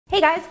Hey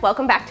guys,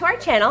 welcome back to our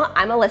channel.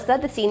 I'm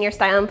Alyssa, the Senior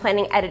Style and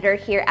Planning Editor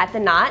here at The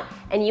Knot,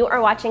 and you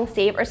are watching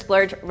Save or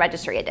Splurge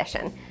Registry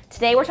Edition.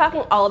 Today we're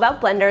talking all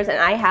about blenders, and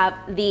I have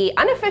the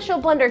unofficial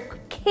blender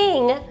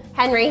king,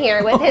 Henry,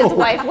 here with his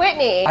wife,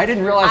 Whitney. I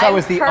didn't realize I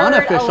was the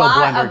unofficial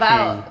blender king.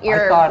 I've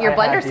heard a lot about your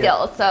blender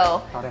skills,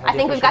 so I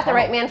think we've got the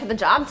right man for the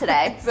job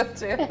today. So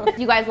too.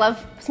 You guys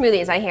love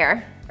smoothies, I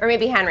hear. Or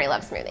maybe Henry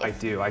loves smoothies. I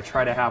do. I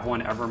try to have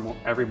one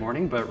every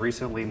morning, but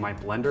recently my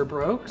blender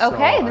broke.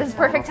 Okay, so this is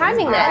perfect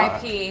timing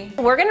then.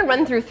 We're gonna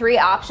run through 3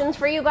 options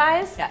for you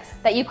guys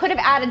that you could have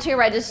added to your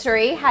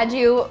registry had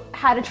you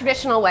had a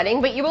traditional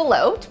wedding, but you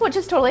eloped, which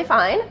is totally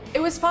fine.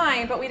 It was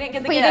fine, but we didn't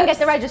get the gifts. You didn't get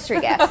the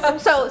registry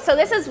gifts. So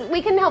this is,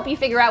 we can help you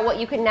figure out what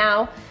you can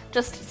now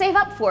just save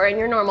up for in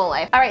your normal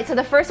life. All right, so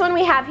the first one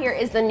we have here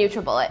is the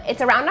NutriBullet. It's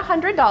around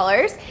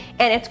 $100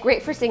 and it's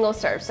great for single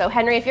serve. So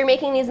Henry, if you're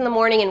making these in the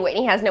morning and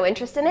Whitney has no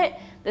interest in it,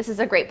 this is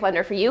a great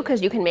blender for you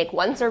because you can make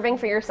 1 serving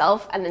for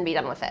yourself and then be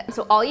done with it.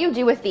 So all you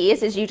do with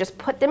these is you just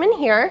put them in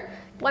here.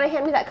 Want to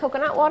hand me that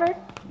coconut water?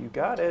 You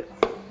got it.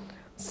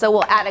 So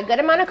we'll add a good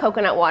amount of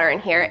coconut water in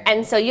here.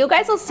 And so you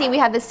guys will see we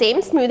have the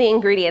same smoothie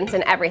ingredients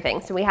and everything.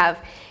 So we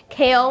have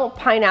kale,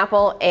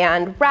 pineapple,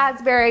 and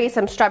raspberry,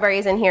 some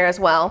strawberries in here as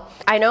well.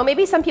 I know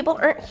maybe some people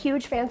aren't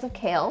huge fans of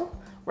kale,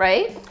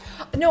 right?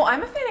 No,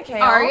 I'm a fan of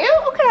kale. Are you?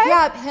 Okay.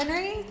 Yeah,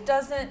 Henry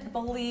doesn't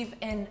believe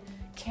in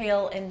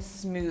kale in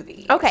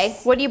smoothies. Okay,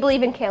 what do you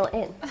believe in kale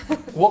in?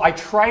 Well, I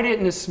tried it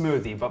in a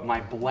smoothie, but my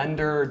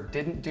blender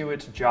didn't do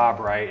its job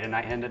right, and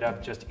I ended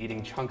up just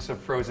eating chunks of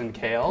frozen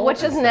kale.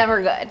 Which is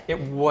never good. It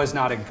was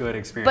not a good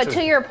experience. But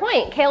to your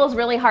point, kale is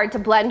really hard to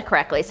blend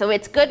correctly, so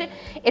it's good.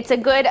 It's a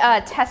good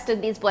test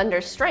of these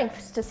blenders'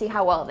 strengths to see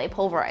how well they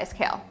pulverize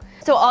kale.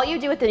 So all you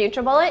do with the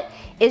NutriBullet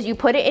is you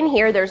put it in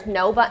here. There's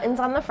no buttons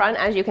on the front,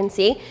 as you can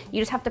see. You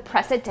just have to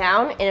press it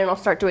down, and it'll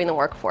start doing the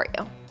work for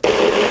you.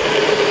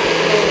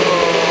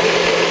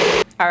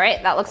 All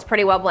right, that looks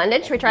pretty well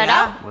blended. Should we try it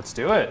out? Let's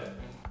do it.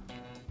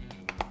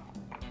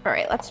 All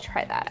right, let's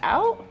try that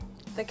out.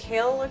 The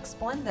kale looks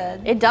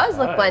blended. It does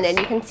look blended.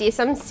 You can see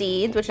some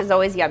seeds, which is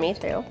always yummy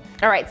too.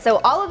 All right,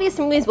 so all of these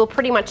smoothies will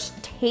pretty much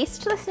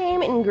taste the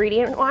same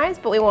ingredient-wise,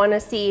 but we want to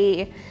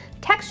see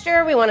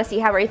texture. We want to see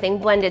how everything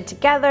blended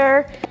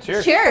together.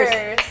 Cheers.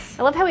 Cheers.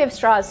 I love how we have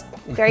straws.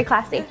 Very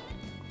classy.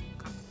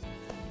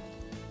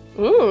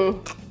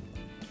 Ooh,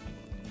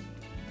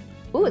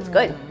 it's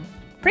good.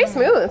 Pretty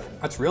smooth.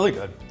 That's really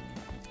good.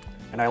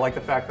 And I like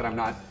the fact that I'm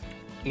not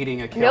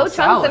eating a kale No chunks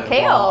salad of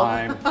kale. while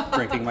I'm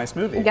drinking my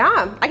smoothie.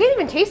 Yeah, I can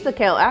even taste the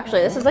kale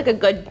actually. This is like a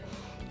good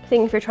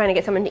thing if you're trying to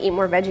get someone to eat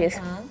more veggies.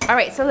 All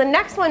right, so the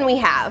next one we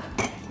have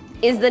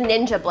is the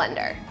Ninja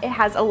blender. It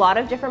has a lot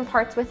of different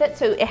parts with it.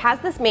 So it has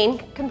this main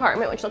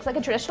compartment, which looks like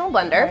a traditional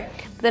blender,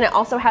 but then it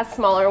also has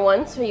smaller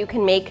ones, so you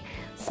can make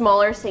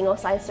smaller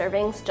single-size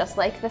servings just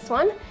like this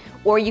one.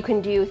 Or you can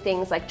do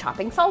things like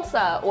chopping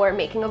salsa or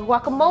making a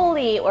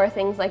guacamole or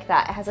things like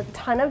that. It has a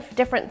ton of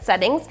different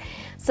settings.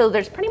 So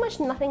there's pretty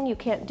much nothing you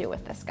can't do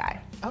with this guy.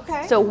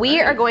 Okay. So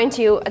we are going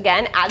to,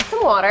 again, add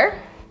some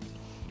water.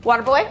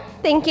 Water boy,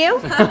 thank you.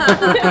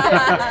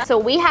 So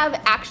we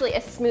have actually a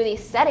smoothie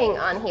setting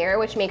on here,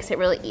 which makes it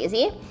really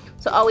easy.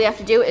 So all we have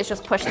to do is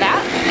just push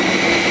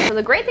that. So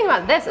the great thing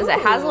about this is it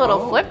has a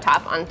little flip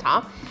top on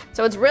top.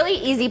 So it's really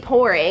easy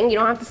pouring. You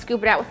don't have to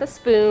scoop it out with a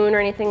spoon or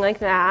anything like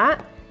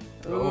that.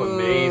 Oh,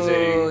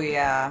 amazing. Oh,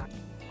 yeah.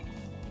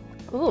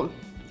 Ooh,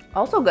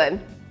 also good.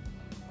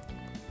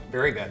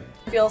 Very good.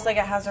 Feels like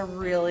it has a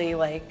really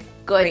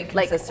Good, great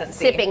like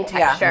consistency. sipping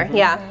texture,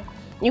 yeah.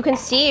 You can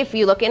see if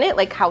you look in it,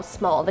 like how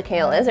small the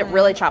kale is. It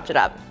really chopped it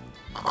up.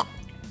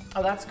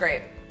 Oh, that's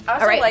great. I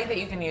also like that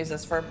you can use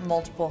this for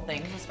multiple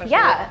things, especially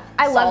Yeah,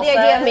 I love the salsas.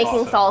 idea of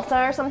making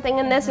salsa or something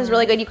in this is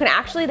really good. You can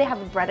actually, they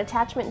have a bread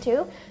attachment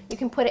too. You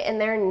can put it in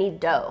there and knead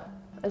dough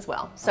as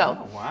well.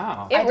 So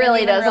Wow. it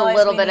really does a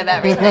little bit of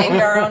everything.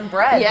 Make our own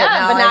bread.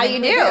 Yeah, but now you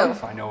I think we do.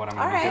 So I know what I'm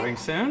going to be doing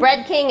soon.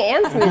 Bread king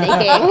and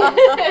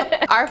smoothie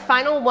king. Our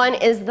final one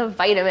is the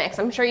Vitamix.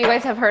 I'm sure you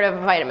guys have heard of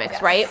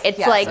Vitamix, right? It's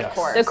like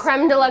the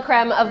creme de la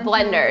creme of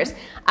blenders.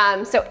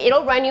 So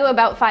it'll run you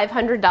about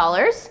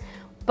 $500.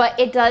 But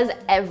it does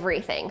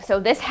everything. So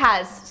this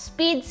has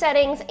speed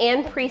settings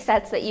and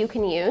presets that you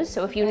can use.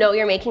 So if you know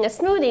you're making a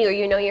smoothie or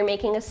you know you're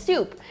making a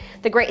soup,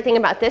 the great thing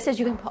about this is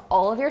you can put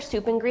all of your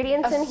soup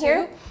ingredients in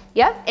here.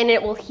 Yep, and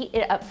it will heat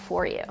it up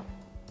for you,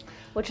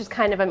 which is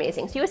kind of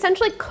amazing. So you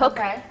essentially cook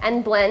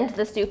and blend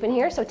the soup in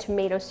here. So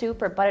tomato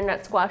soup or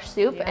butternut squash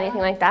soup,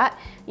 anything like that,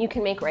 you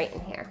can make right in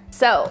here.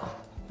 So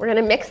we're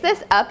gonna mix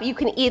this up. You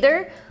can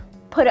either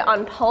put it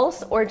on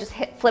pulse or just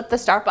flip the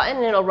start button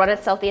and it'll run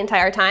itself the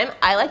entire time.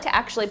 I like to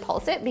actually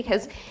pulse it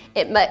because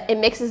it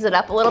mixes it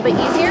up a little bit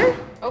easier.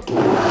 Oh,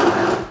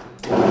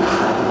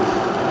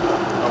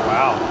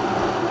 wow.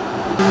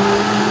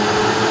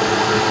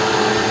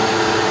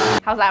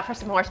 How's that for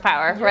some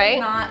horsepower, right?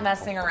 You're not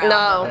messing around.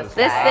 No, with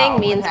this thing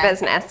means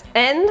business.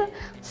 And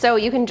so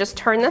you can just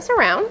turn this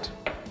around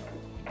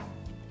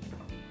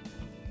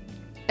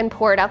and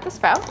pour it out the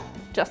spout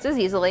just as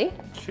easily.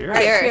 Cheers.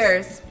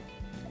 Cheers.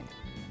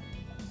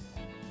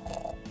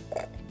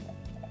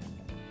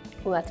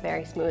 Oh, that's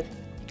very smooth.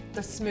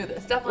 The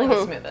smoothest, definitely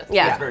the smoothest.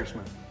 Yeah. It's very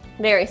smooth.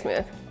 Very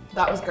smooth.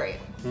 That was great.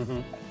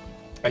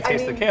 I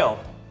taste the kale.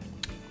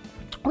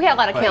 We had a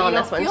lot of kale on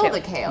this one, too. You don't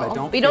feel the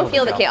kale. We don't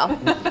feel the kale.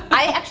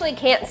 I actually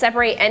can't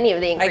separate any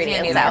of the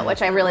ingredients out,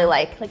 which I really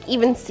like. Like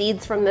even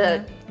seeds from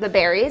the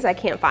berries, I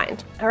can't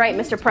find. All right,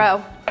 Mr. Pro,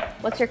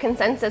 what's your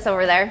consensus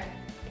over there?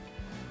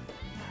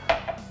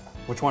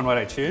 Which one would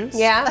I choose?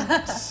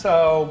 Yeah.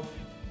 So,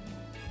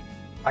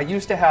 I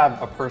used to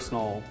have a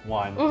personal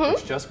one,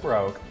 which just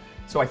broke.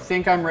 So I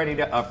think I'm ready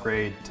to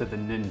upgrade to the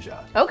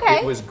Ninja. Okay.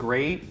 It was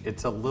great.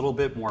 It's a little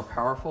bit more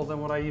powerful than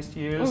what I used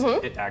to use.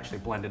 It actually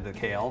blended the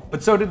kale,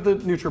 but so did the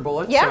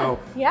NutriBullet. Yeah,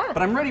 yeah.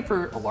 But I'm ready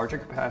for a larger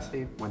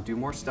capacity. Want to do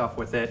more stuff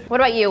with it. What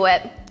about you,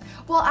 Whit?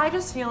 Well, I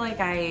just feel like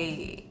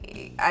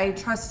I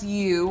trust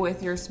you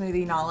with your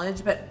smoothie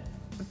knowledge, but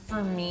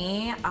for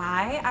me,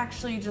 I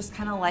actually just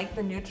kind of like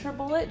the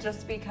NutriBullet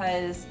just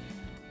because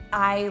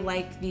I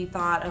like the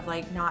thought of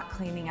like not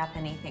cleaning up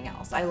anything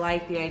else. I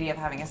like the idea of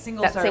having a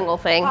single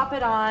thing. Pop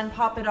it on,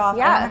 pop it off.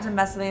 Yeah. I don't have to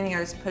mess with anything. I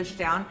just push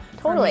down.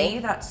 Totally. For me,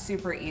 that's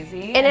super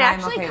easy. And it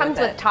actually comes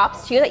with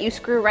tops too that you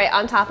screw right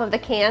on top of the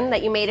can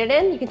that you made it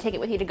in. You can take it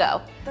with you to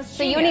go. That's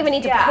so you don't even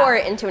need to pour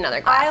it into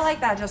another glass. I like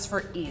that just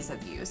for ease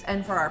of use.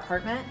 And for our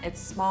apartment, it's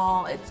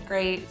small, it's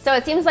great. So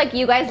it seems like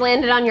you guys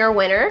landed on your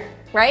winner,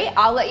 right?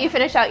 I'll let you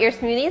finish out your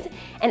smoothies.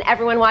 And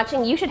everyone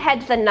watching, you should head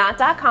to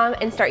theknot.com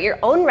and start your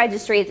own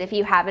registries if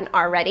you haven't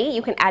already.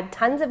 You can add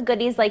tons of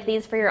goodies like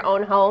these for your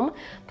own home,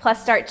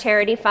 plus start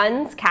charity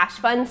funds, cash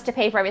funds to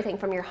pay for everything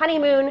from your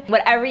honeymoon.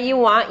 Whatever you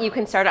want, you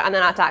can start it on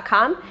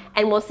theknot.com.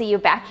 And we'll see you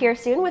back here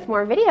soon with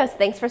more videos.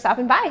 Thanks for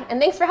stopping by. And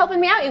thanks for helping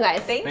me out, you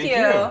guys. Thank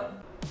you.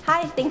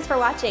 Hi, thanks for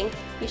watching.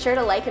 Be sure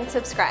to like and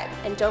subscribe.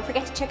 And don't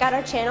forget to check out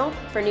our channel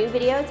for new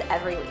videos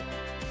every week.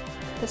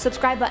 The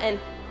subscribe button,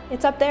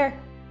 it's up there.